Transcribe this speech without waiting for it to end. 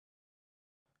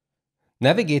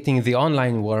Navigating the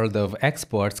online world of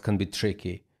experts can be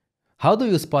tricky. How do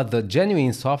you spot the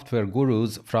genuine software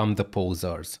gurus from the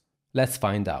posers? Let's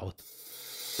find out.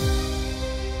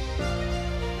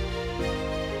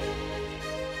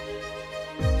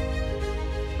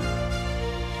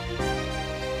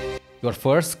 Your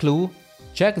first clue?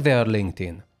 Check their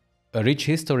LinkedIn. A rich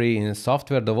history in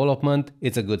software development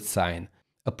is a good sign.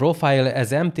 A profile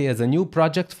as empty as a new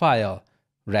project file?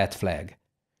 Red flag.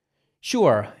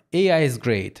 Sure, AI is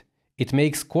great. It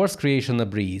makes course creation a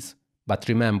breeze. But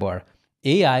remember,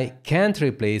 AI can't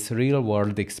replace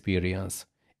real-world experience.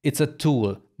 It's a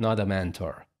tool, not a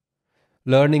mentor.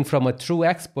 Learning from a true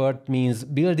expert means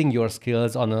building your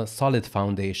skills on a solid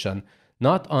foundation,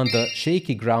 not on the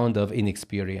shaky ground of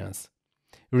inexperience.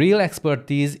 Real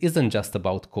expertise isn't just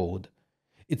about code.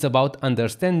 It's about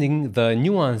understanding the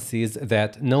nuances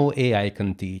that no AI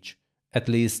can teach, at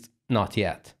least not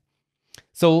yet.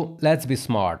 So let's be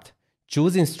smart.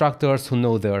 Choose instructors who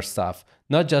know their stuff,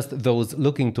 not just those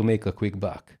looking to make a quick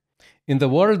buck. In the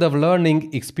world of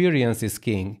learning, experience is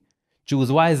king.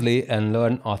 Choose wisely and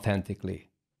learn authentically.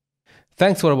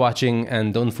 Thanks for watching,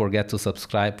 and don't forget to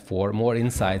subscribe for more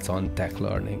insights on tech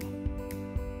learning.